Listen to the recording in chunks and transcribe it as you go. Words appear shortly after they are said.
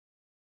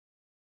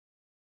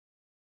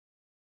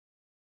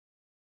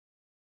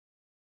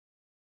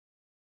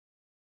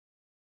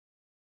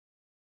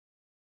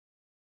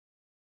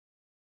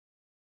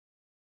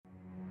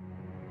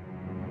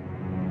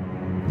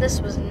This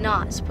was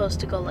not supposed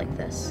to go like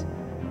this.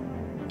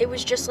 It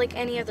was just like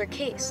any other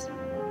case,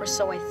 or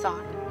so I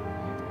thought.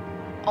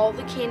 All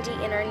the candy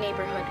in our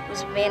neighborhood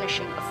was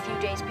vanishing a few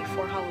days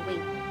before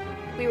Halloween.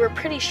 We were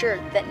pretty sure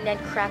that Ned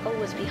Crackle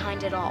was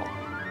behind it all.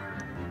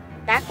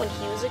 Back when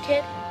he was a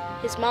kid,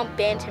 his mom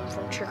banned him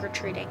from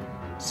trick-or-treating,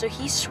 so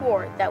he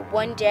swore that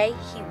one day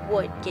he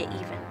would get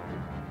even.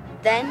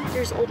 Then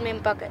there's Old Man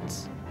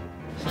Buckets.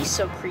 He's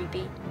so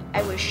creepy,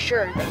 I was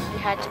sure that he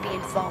had to be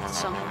involved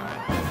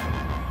somehow.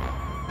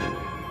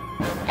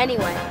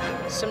 Anyway,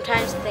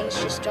 sometimes things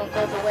just don't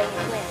go the way you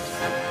planned.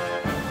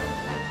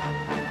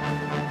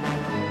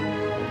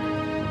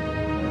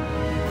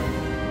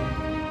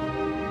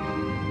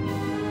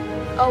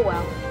 Oh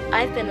well,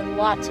 I've been in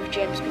lots of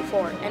jams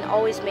before and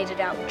always made it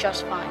out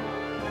just fine.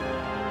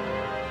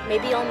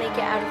 Maybe I'll make it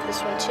out of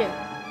this one too.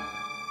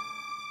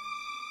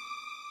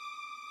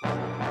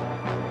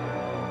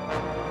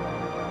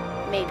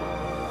 Maybe.